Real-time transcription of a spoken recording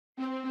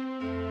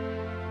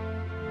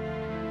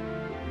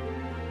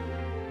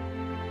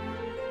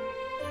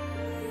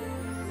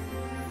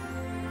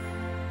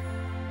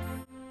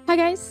Hi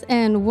guys,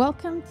 and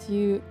welcome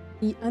to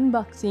the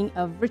unboxing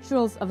of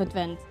Rituals of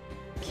Advent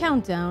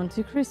Countdown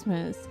to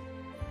Christmas.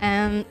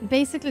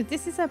 Basically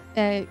this is a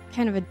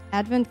kind of an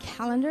advent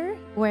calendar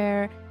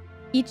where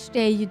each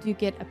day you do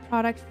get a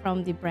product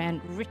from the brand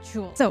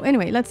Ritual. So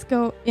anyway, let's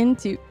go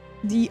into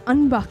the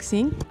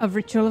unboxing of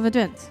Ritual of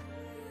Advent.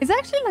 It's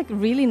actually like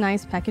really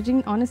nice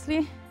packaging,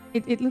 honestly.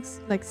 It looks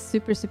like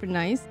super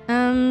nice.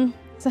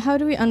 So how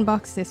do we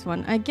unbox this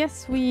one? I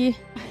guess we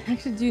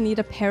actually do need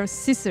a pair of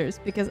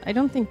scissors because I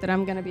don't think that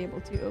I'm gonna be able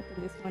to open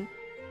this one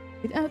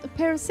without a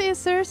pair of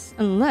scissors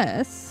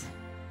unless...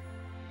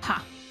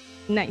 Ha!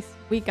 Nice,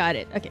 we got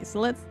it. Okay, so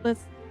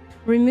let's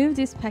remove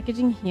this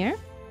packaging here,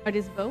 or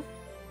this bow.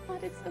 Oh,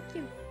 that's so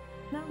cute.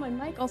 Now my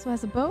mic also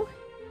has a bow.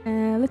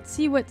 Let's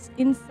see what's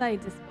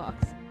inside this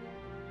box.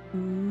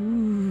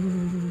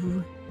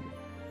 Ooh.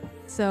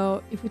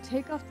 So if we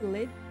take off the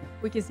lid,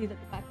 we can see that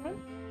the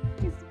background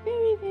is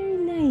very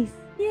nice.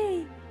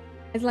 Yay!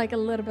 It's like a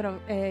little bit of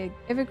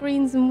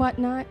evergreens and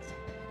whatnot.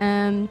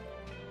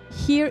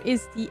 Here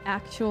is the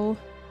actual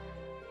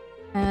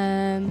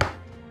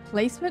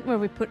placement where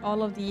we put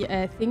all of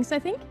the things, I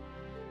think.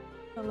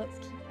 So let's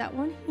keep that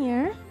one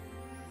here.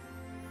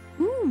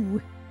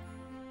 Ooh!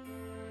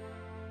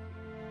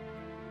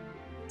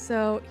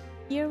 So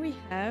here we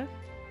have...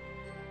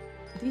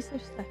 These are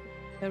stuck.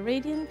 The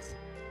Radiant...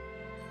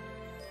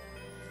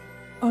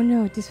 Oh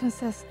no, this one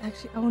says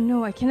actually... Oh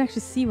no, I can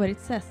actually see what it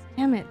says.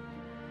 Damn it.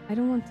 I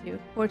don't want to.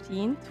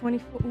 14,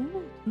 24...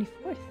 Ooh,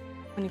 24th.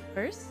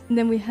 21st. And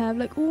then we have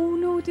like... Oh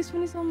no, this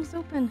one is almost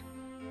open.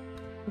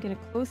 I'm gonna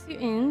close you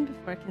in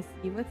before I can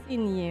see what's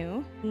in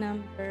you.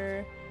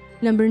 Number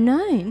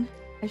 9.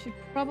 I should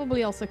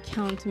probably also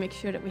count to make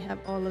sure that we have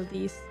all of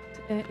these.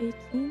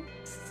 18,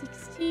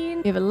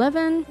 16. We have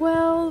 11,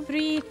 12,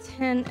 3,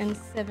 10, and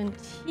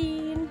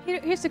 17.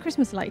 Here's the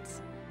Christmas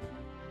lights.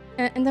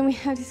 And then we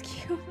have these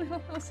cute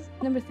little houses.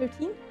 Number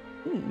 13.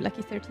 Ooh,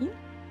 lucky 13.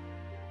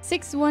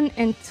 6, 1,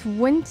 and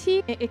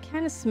 20. It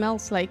kind of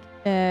smells like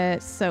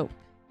soap.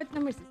 What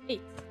number is this?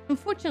 8.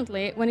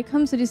 Unfortunately, when it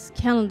comes to this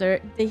calendar,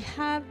 they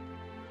have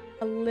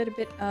a little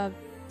bit of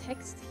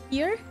text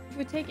here. If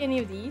we take any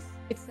of these,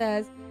 it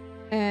says,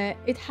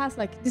 it has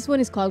like, this one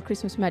is called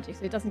Christmas Magic,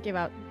 so it doesn't give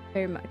out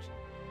very much.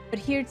 But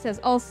here it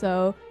says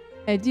also,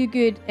 do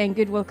good and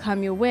good will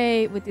come your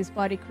way with this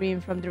body cream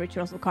from the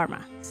Rituals of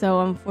Karma. So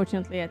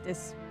unfortunately at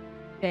this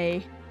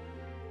day,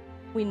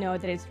 we know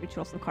that it's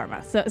Rituals of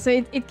Karma. So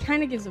it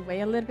kind of gives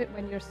away a little bit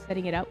when you're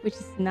setting it up, which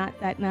is not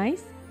that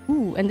nice.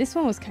 Ooh, and this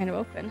one was kind of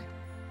open.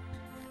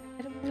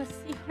 I don't want to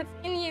see what's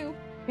in you.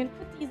 I'm going to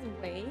put these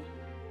away.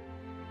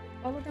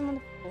 All of them on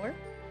the floor.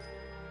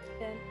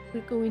 Then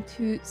we're going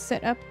to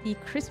set up the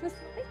Christmas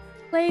lights.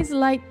 Place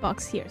light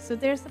box here. So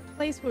there's a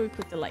place where we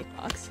put the light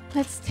box.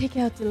 Let's take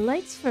out the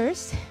lights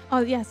first.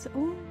 Oh yes.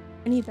 Oh,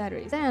 I need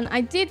batteries. Then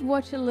I did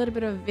watch a little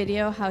bit of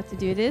video how to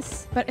do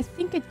this, but I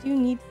think I do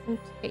need some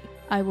tape.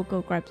 I will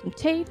go grab some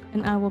tape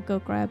and I will go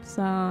grab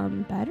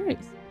some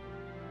batteries.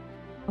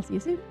 I'll see you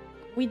soon.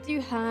 We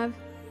do have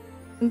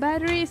some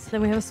batteries.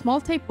 Then we have a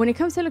small tape. When it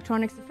comes to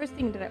electronics, the first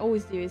thing that I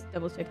always do is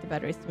double check the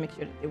batteries to make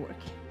sure that they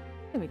work.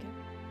 There we go.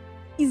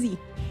 Easy.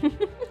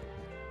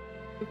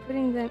 We're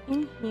putting them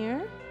in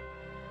here.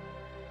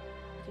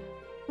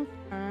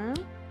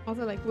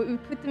 Also, like, we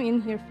put them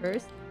in here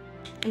first,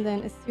 and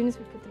then as soon as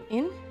we put them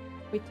in,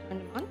 we turn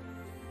them on.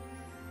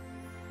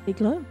 They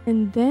glow.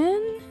 And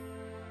then,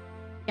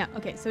 yeah,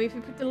 okay, so if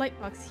we put the light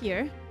box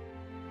here,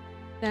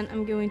 then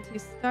I'm going to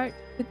start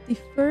with the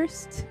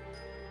first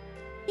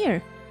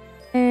here.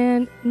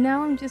 And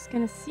now I'm just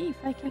gonna see if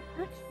I can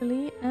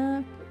actually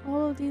put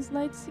all of these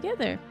lights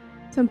together.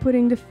 So I'm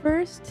putting the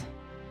first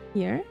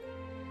here.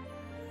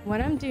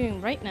 What I'm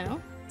doing right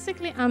now,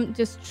 basically I'm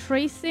just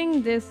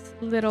tracing this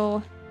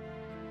little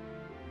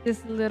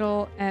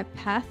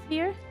path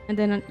here, and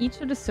then on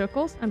each of the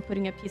circles I'm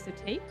putting a piece of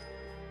tape.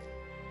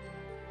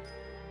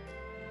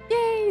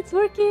 Yay, it's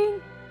working!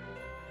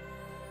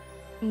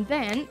 And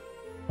then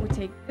we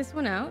take this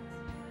one out,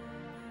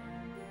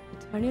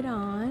 we turn it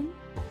on,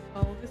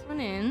 fold this one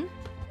in,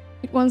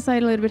 make one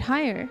side a little bit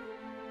higher,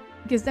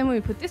 because then when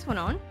we put this one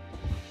on,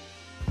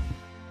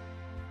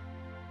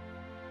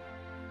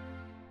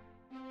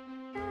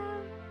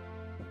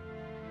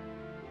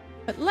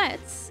 but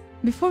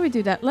before we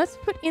do that, let's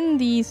put in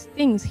these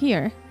things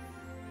here.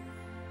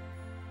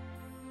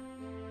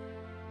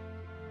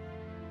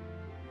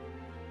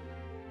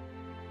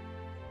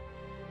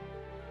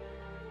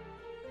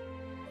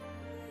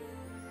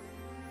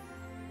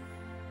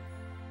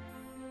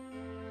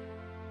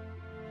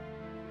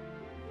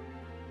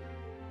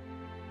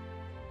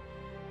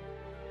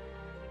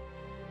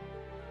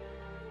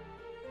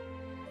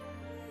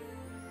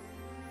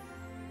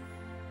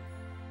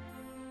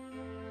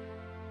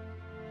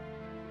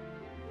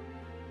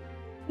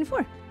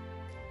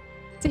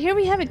 So here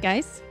we have it,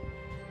 guys.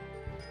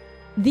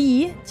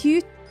 The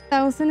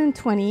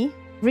 2020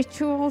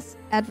 Rituals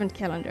Advent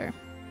Calendar.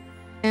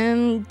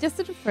 Just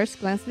at the first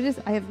glance of this,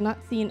 I have not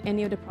seen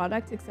any of the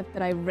products except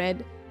that I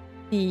read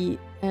the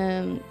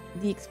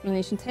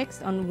explanation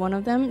text on one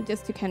of them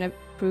just to kind of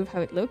prove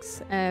how it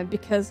looks,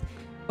 because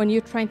when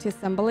you're trying to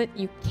assemble it,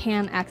 you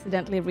can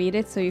accidentally read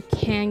it, so you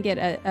can get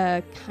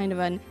a kind of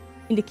an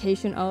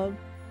indication of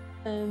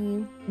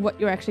what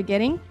you're actually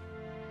getting.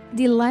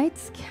 The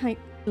lights,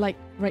 like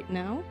right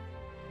now,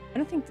 I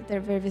don't think that they're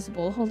very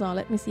visible. Hold on,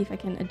 let me see if I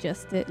can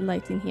adjust the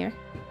light in here.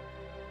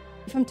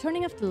 If I'm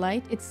turning off the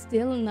light, it's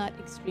still not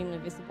extremely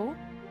visible.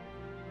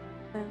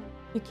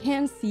 You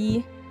can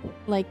see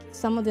like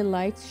some of the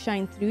lights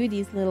shine through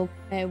these little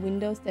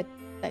windows that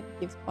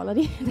gives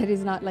quality. That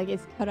is not like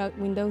it's cut out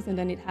windows and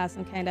then it has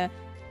some kind of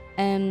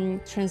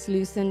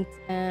translucent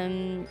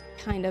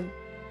kind of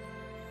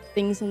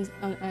things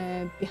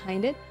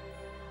behind it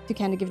to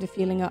kind of give the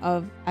feeling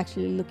of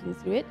actually looking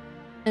through it.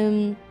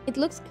 It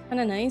looks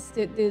kind of nice.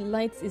 The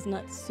lights is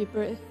not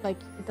super, like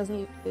it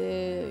doesn't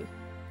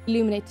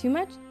illuminate too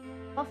much.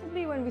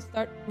 Possibly when we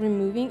start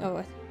removing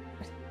them,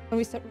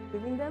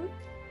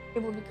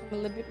 it will become a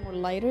little bit more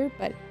lighter,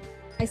 but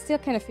I still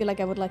kind of feel like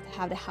I would like to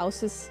have the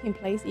houses in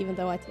place even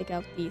though I take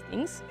out these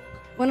things.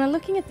 When I'm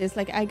looking at this,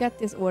 like I got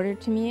this ordered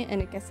to me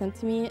and it got sent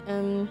to me.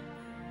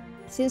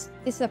 Since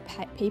this is a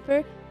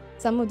paper,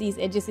 some of these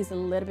edges is a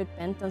little bit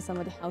bent on some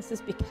of the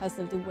houses because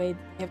of the way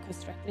they have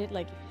constructed it.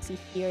 Like if you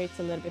see here, it's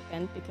a little bit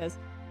bent because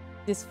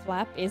this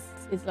flap is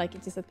like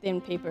it's just a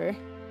thin paper.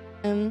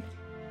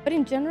 But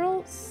in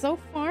general, so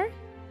far,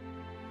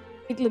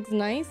 it looks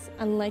nice.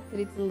 I like that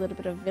it's a little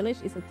bit of village.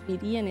 It's a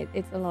 3D and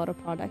it's a lot of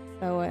product.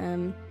 So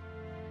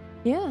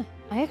yeah,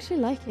 I actually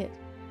like it.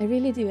 I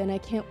really do, and I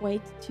can't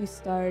wait to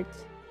start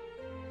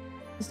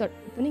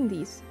opening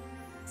these.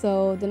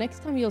 So the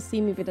next time you'll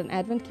see me with an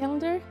advent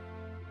calendar,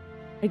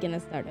 we're gonna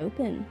start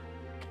open.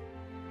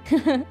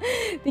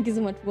 Thank you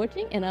so much for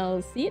watching, and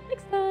I'll see you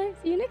next time.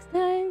 See you next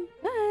time.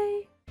 Bye.